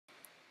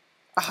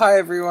Hi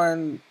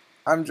everyone,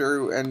 I'm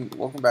Drew, and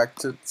welcome back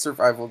to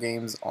survival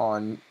games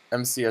on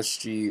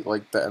MCSG,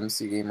 like the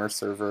MC Gamer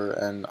server,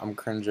 and I'm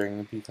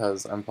cringing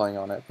because I'm playing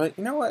on it. But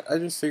you know what? I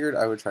just figured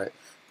I would try it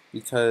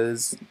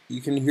because you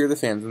can hear the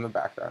fans in the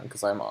background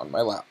because I'm on my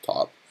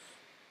laptop,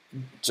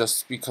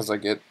 just because I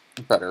get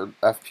better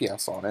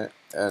FPS on it,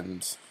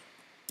 and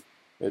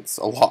it's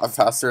a lot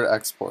faster to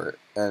export.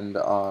 And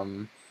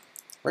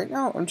right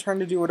now I'm trying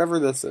to do whatever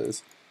this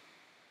is.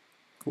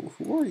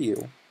 Who are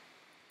you?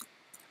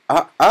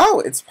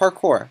 Oh, it's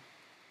parkour.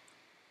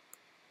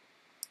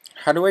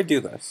 How do I do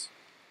this?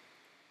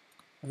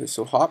 Okay,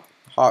 so hop,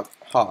 hop,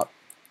 hop,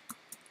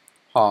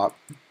 hop.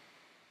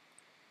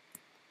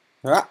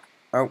 Ah!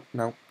 Oh,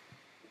 no.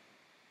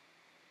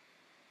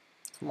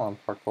 Come on,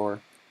 parkour.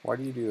 Why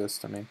do you do this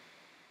to me?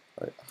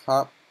 Wait,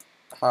 hop,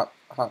 hop,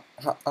 hop,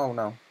 hop. Oh,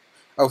 no.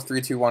 Oh,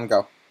 3, 2, 1,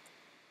 go.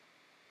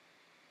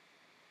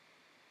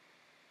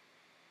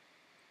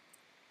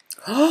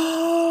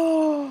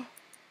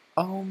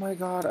 Oh my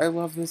god, I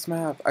love this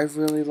map. I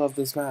really love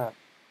this map.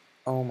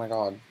 Oh my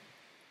god.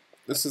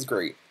 This is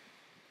great.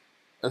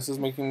 This is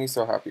making me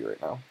so happy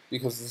right now.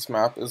 Because this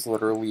map is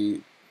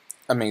literally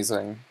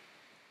amazing.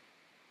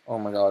 Oh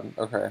my god,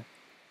 okay.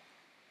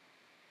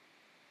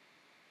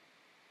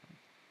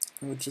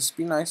 It would just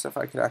be nice if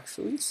I could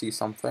actually see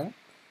something,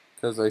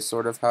 because I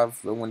sort of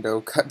have the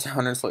window cut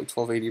down as like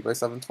 1280 by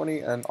 720,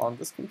 and on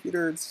this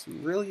computer it's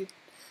really,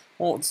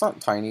 well, it's not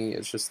tiny,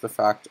 it's just the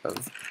fact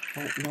of,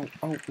 oh no,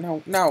 oh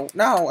no, no,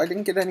 no, I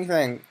didn't get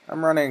anything,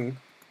 I'm running.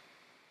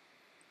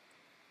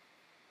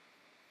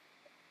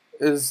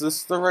 Is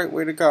this the right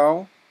way to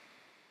go?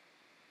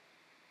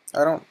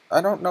 I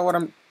don't know what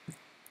I'm,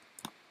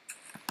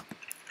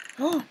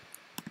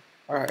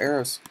 alright,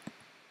 arrows,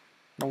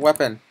 no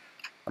weapon,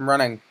 I'm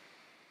running.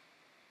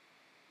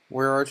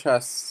 Where are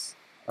chests?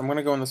 I'm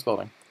gonna go in this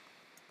building.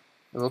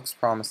 It looks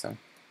promising.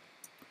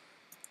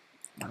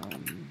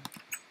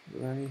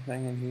 Is there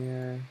anything in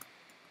here?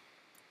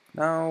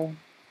 No,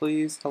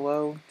 please,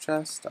 hello,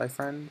 chest, I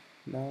friend.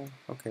 No,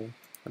 okay.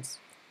 Did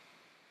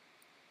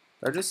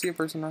I just see a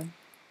person run?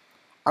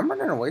 I'm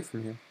running away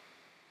from you.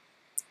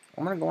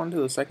 I'm gonna go on to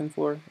the second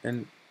floor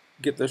and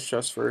get this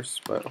chest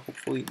first, but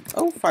hopefully.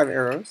 Oh, 5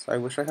 arrows. I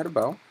wish I had a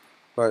bow,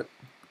 but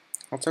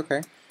that's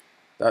okay.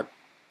 That.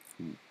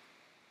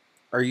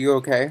 Are you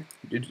okay?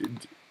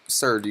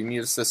 Sir, do you need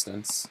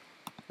assistance?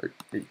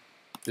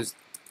 Just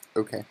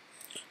okay.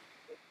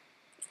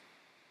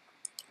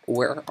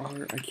 Where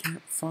are I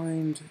can't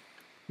find.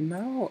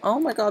 No. Oh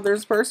my god,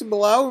 there's a person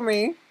below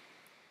me.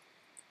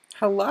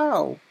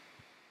 Hello.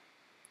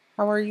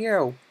 How are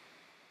you?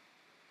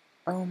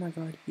 Oh my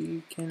god,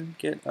 he can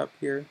get up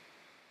here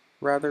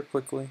rather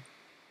quickly.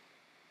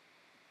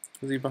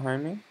 Is he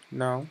behind me?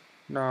 No.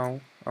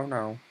 No. Oh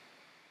no.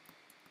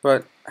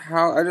 But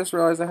how, I just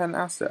realized I hadn't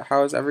asked it.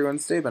 How has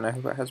everyone's day been? I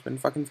hope it has been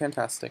fucking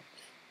fantastic.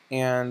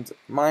 And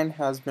mine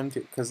has been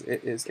too, because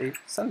it is a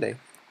Sunday.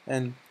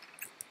 And,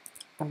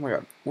 oh my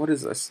god, what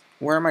is this?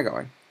 Where am I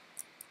going?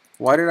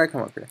 Why did I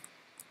come up here?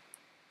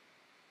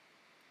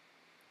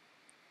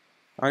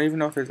 I don't even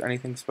know if there's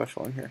anything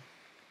special in here.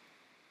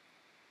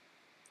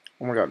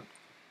 Oh my god.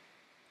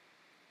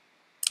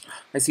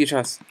 I see a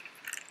chest.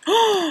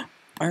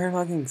 Iron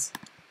leggings.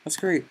 That's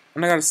great.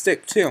 And I got a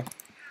stick, too.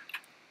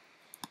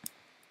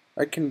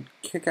 I can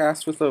kick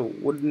ass with a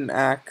wooden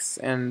axe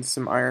and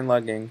some iron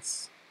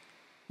leggings.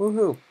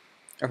 Woohoo!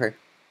 Okay.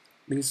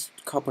 These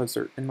cobwebs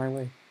are in my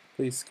way.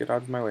 Please get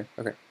out of my way.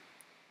 Okay.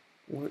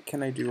 What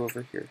can I do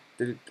over here?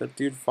 Did that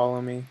dude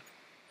follow me?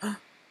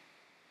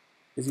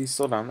 Is he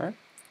still down there?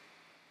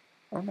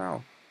 Oh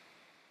no.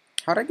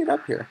 How'd I get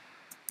up here?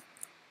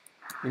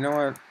 You know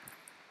what?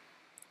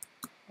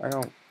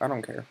 I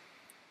don't care.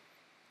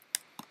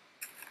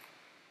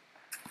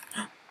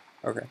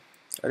 Okay.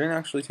 I didn't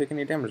actually take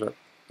any damage up.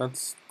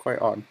 That's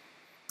quite odd.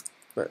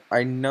 But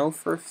I know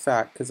for a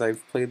fact, because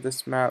I've played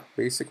this map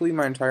basically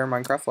my entire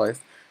Minecraft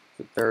life,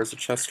 that there's a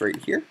chest right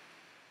here.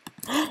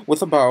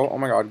 With a bow. Oh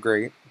my god,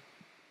 great.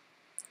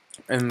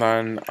 And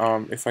then,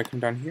 if I come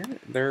down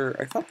here,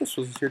 I thought this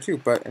was here too,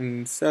 but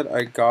instead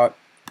I got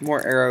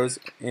more arrows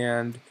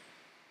and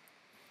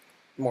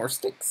more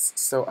sticks,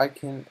 so I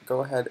can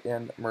go ahead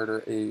and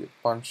murder a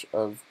bunch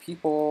of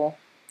people,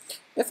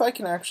 if I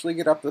can actually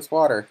get up this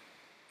water.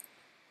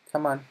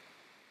 Come on.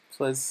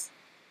 Please.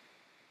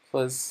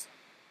 Please.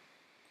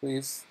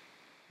 Please.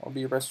 I'll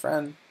be your best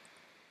friend.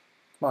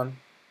 Come on.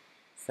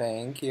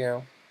 Thank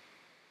you.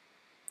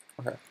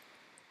 Okay.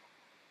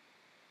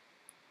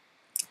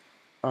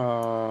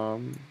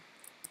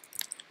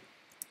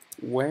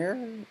 Where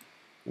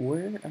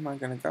am I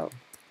gonna go?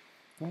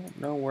 I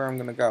don't know where I'm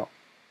gonna go.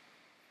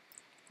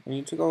 I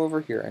need to go over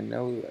here. I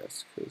know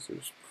this, because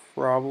there's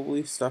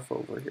probably stuff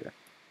over here.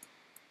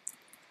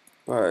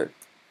 But,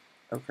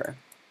 okay.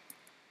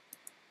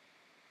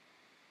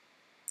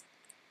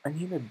 I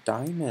need a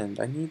diamond.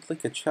 I need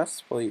like a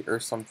chest plate or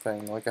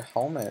something, like a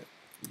helmet,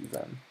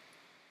 even.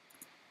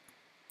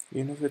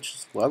 Even if it's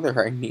just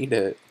leather, I need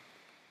it.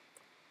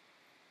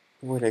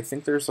 Wait, I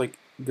think there's like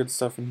good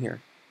stuff in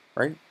here,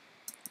 right?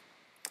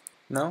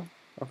 No?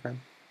 Okay.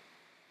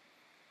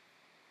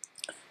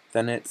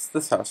 Then it's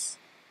this house,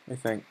 I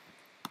think.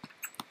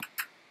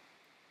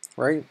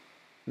 Right?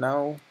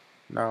 No?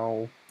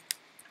 No.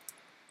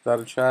 Is that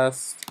a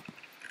chest?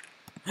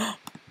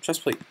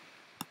 Chest plate.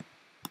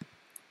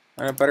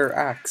 And a better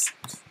axe.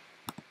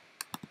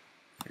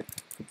 Okay,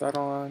 put that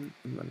on.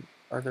 And then,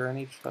 are there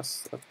any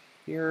chests up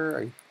here?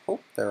 I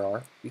hope there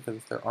are, because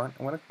if there aren't,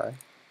 I'm gonna cry.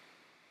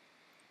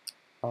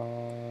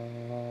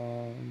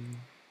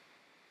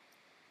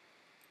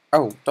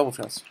 Oh, double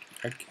chest.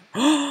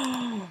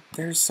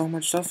 There's so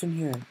much stuff in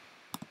here.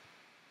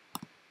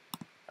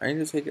 I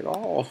need to take it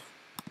all.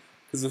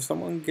 Because if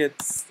someone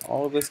gets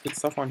all of this good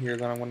stuff on here,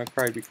 then I'm gonna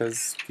cry,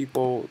 because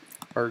people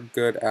are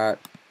good at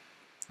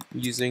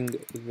using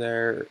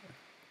their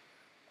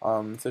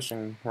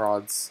fishing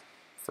rods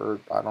for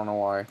I don't know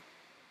why.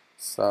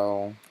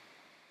 So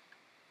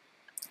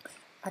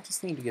I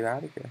just need to get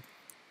out of here.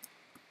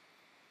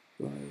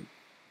 But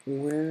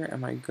where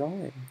am I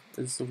going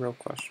is the real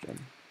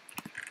question.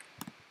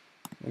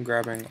 I'm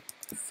grabbing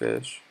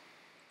fish.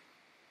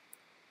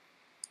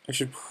 I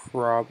should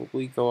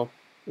probably go up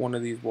one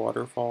of these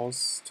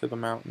waterfalls to the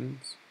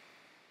mountains.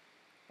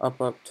 Up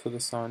to the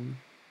sun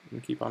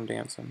and keep on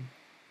dancing.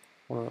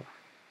 What?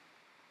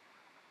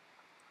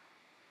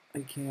 I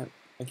can't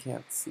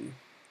see.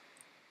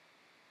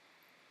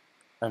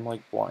 I'm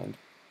like blind.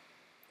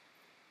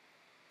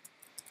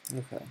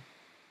 Okay.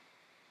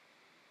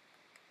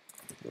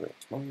 Wait,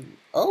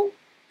 oh!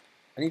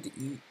 I need to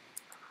eat.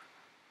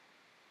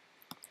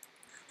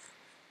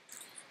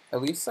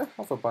 At least I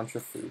have a bunch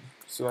of food,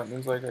 so that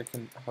means like I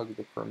can hug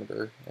the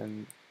perimeter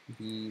and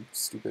be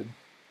stupid,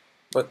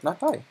 but not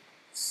die.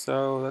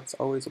 So that's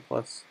always a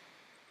plus.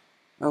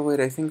 Oh wait,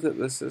 I think that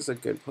this is a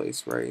good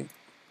place, right?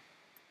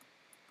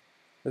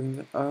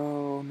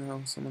 Oh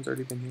no, someone's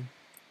already been here.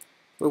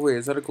 Wait,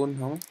 is that a golden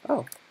helmet?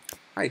 Oh,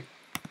 hi.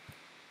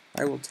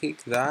 I will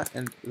take that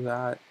and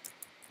that.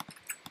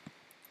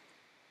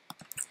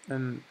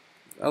 And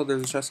oh,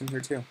 there's a chest in here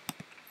too.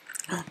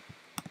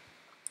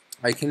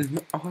 I can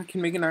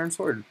make an iron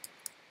sword.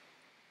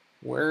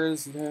 Where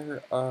is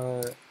there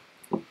oh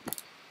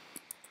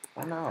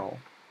no.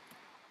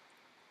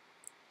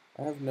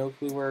 I have no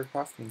clue where a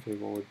crafting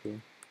table would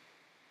be.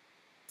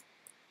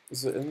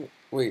 Is it in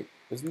wait,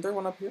 isn't there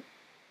one up here?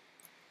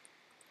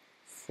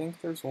 I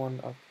think there's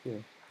one up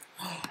here.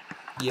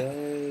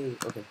 Yay!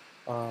 Okay.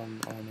 I wanna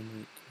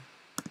make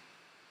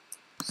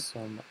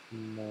some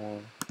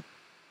more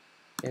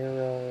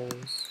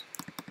arrows.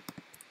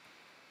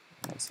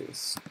 Let's say a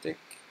stick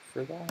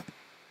for that.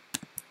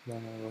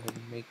 Then I'll go ahead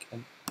and make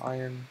an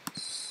iron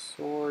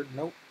sword.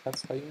 Nope,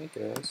 that's how you make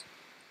arrows.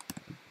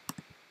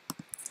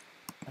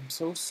 I'm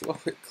so slow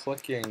at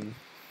clicking,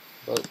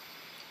 but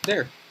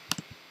there.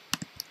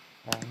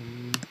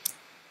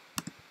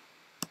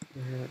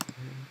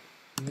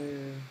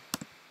 There.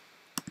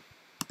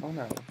 Oh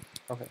no.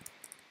 Okay.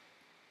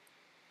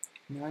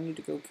 Now I need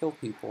to go kill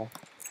people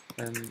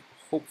and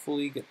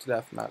hopefully get to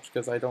deathmatch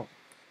because I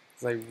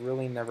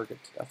really never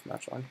get to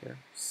deathmatch on here.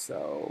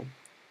 So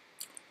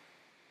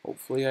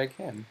hopefully I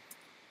can.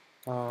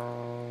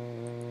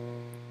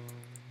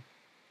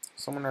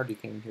 Someone already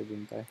came here,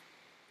 didn't they?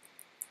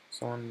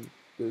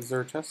 Is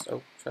there a chest?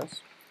 Oh,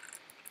 chest.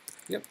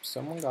 Yep,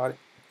 someone got it.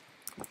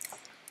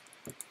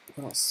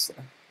 What else is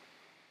there?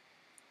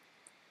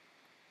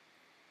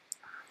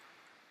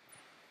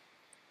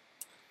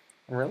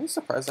 I'm really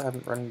surprised I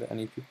haven't run into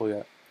any people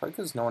yet. Probably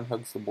because no one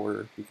hugs the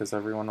border, because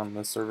everyone on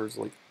this server is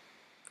like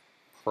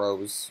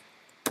pros.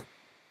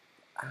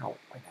 Ow,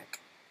 my neck.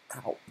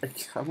 Ow.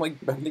 I'm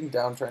like bending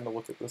down trying to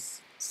look at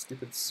this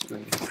stupid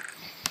screen.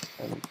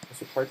 And I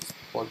should probably just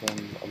plug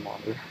in a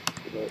monitor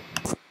for it,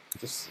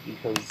 just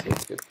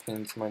because it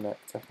pains my neck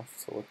to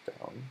have to look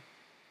down.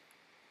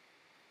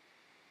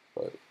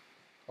 But,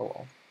 oh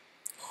well.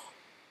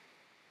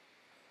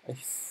 I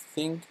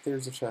think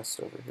there's a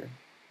chest over here.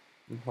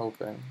 I'm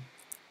hoping.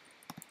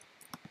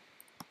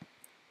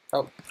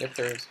 Oh, yep,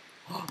 there is.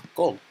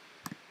 Gold!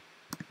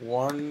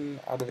 1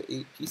 out of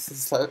 8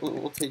 pieces that it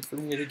will take for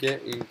me to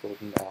get a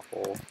golden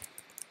apple.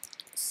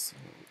 So,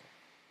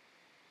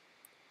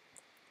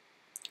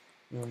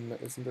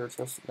 isn't there a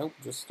chest? Nope,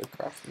 just a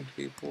crafting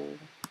table.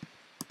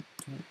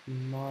 Don't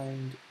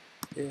mind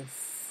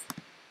if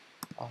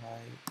I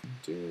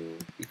do,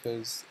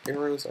 because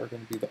arrows are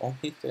going to be the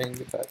only thing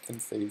that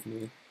can save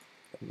me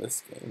in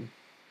this game.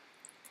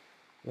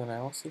 Then I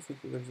also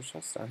think that there's a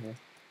chest down here.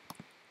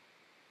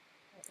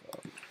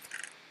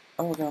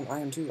 Oh, I got an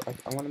iron too.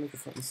 I want to make a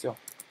flint and steel.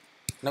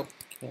 Nope,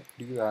 can't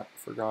do that.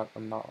 Forgot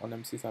I'm not on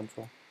MC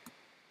Central.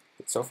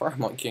 But so far I'm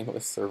liking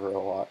this server a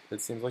lot. It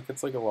seems like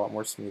it's like a lot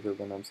more smoother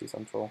than MC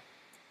Central.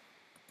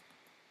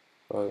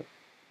 But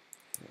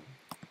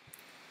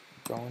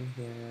go in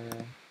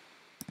here.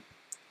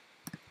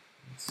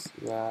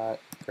 That,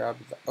 grab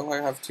that. Oh,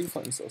 I have 2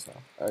 flint and steels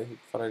now. I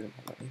thought I didn't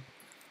have any.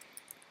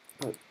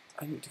 But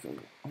I need to go.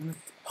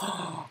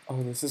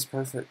 Oh, this is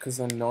perfect, because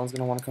then no one's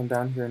going to want to come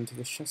down here into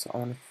the chest. So I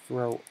want to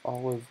throw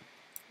all of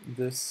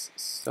this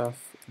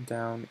stuff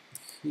down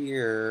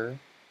here.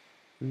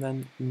 and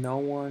then no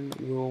one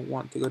will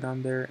want to go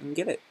down there and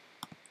get it.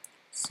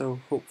 So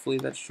hopefully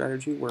that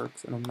strategy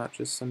works, and I'm not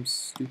just some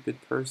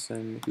stupid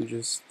person who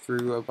just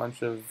threw a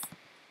bunch of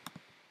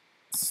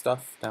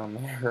stuff down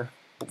there.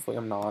 Hopefully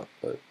I'm not,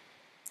 but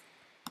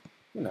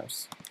who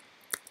knows.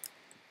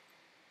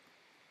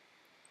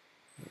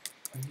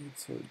 I need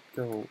to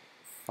go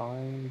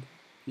find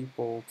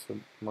people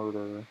to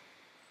murder.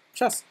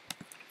 Chest!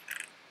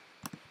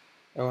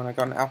 Oh, and I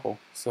got an apple,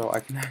 so I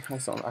can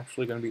so I'm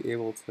actually going to be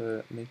able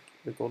to make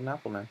the golden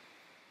apple now.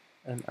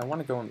 And I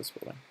want to go in this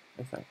building,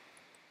 I think.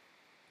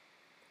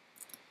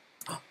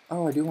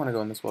 Oh, I do want to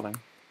go in this building.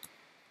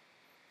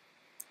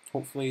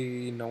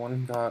 Hopefully no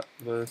one got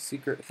the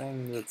secret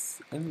thing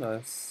that's in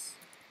this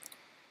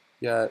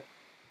yet.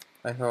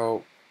 I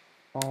hope.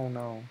 Oh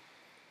no.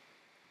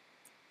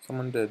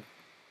 Someone did.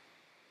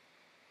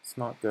 It's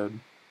not good.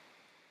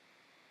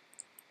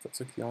 That's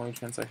like the only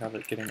chance I have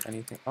at getting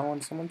anything. Oh,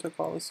 and someone took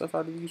all the stuff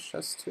out of these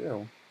chests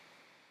too.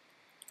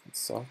 It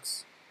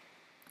sucks.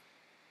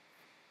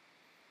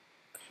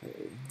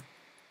 Okay.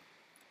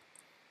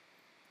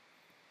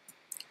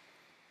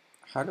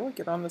 How do I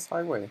get on this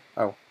highway?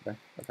 Oh, okay,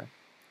 okay.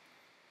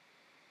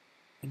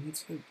 I need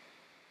to...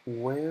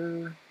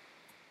 Where...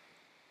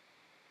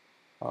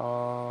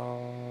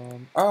 Oh,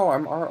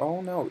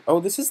 oh no. Oh,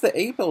 this is the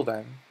A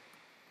building.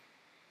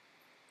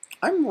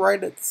 I'm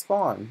right at the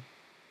spawn.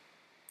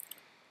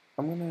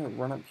 I'm gonna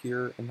run up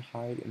here and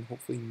hide, and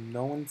hopefully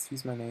no one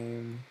sees my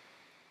name.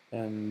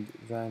 And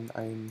then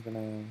I'm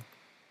gonna...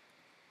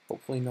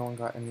 Hopefully no one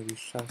got any of these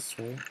chests,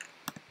 right?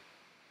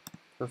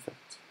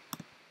 Perfect.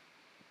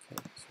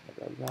 Okay, so I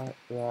got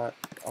that.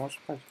 I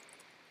should probably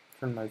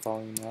turn my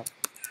volume up.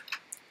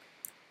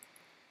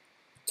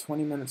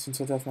 20 minutes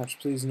until deathmatch.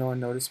 Please, no one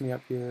notice me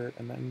up here,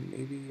 and then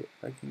maybe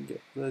I can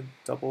get the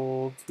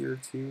double tier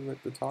 2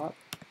 at the top.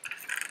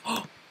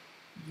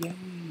 Yay!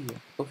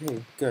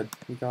 Okay, good.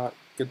 We got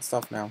good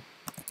stuff now.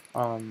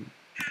 Iron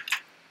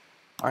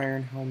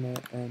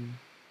helmet and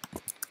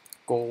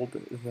gold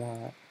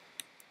that.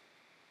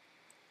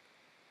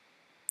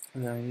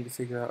 And then I need to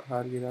figure out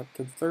how to get up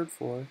to the 3rd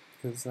floor,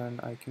 because then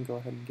I can go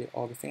ahead and get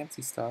all the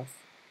fancy stuff.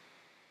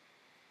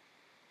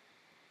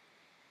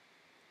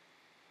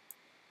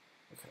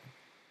 Okay.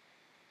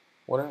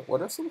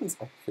 What if someone's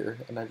up here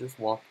and I just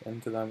walk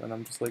into them and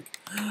I'm just like,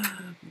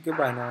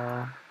 goodbye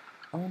now.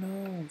 Oh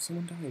no,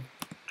 someone died.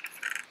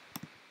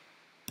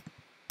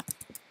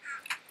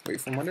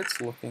 Wait, from what it's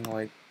looking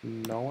like,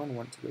 no one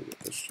went to go get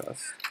this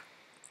chest.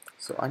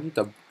 So I need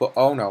to book.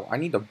 Oh no, I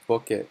need to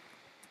book it.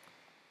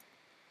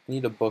 I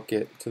need to book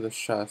it to the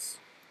chest.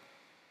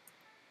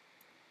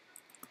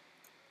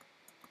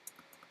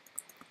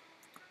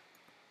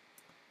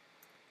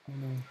 Oh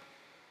no.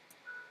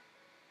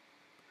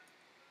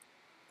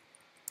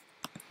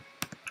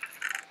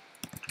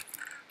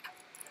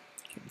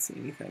 Can't see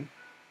anything.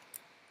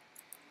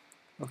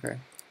 Okay.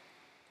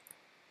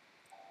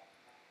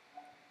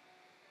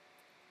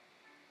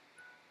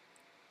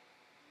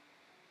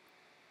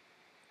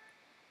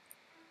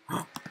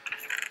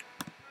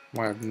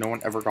 Wow, no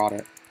one ever got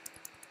it.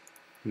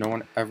 No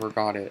one ever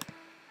got it.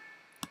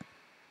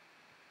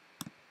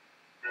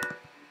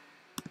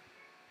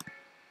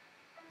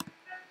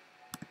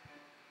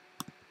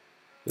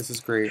 This is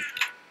great.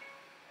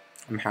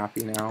 I'm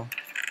happy now.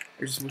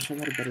 I just wish I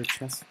got a better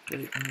chest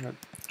plate. Oh my god.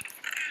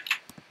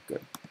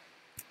 Good.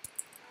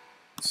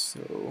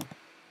 So,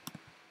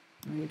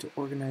 I need to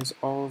organize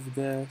all of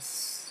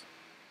this.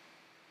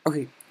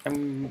 Okay,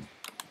 I'm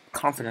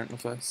confident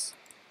with this.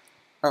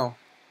 Oh.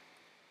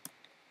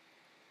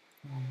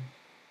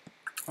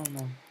 Oh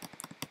no.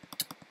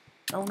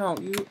 Oh no,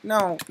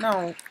 no,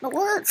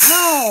 what?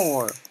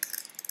 No!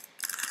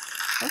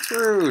 That's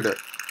rude.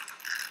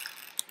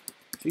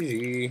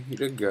 GG, you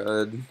did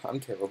good. I'm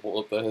terrible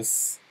at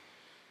this.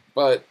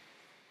 But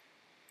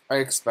I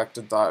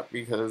expected that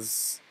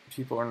because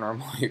people are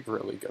normally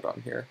really good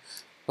on here.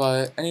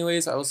 But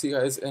anyways, I will see you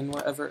guys in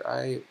whatever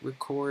I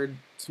record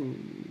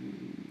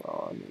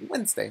on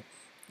Wednesday,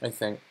 I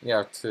think.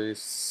 Yeah, to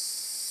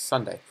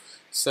Sunday.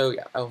 So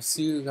yeah, I'll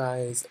see you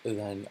guys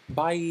then.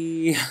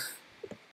 Bye!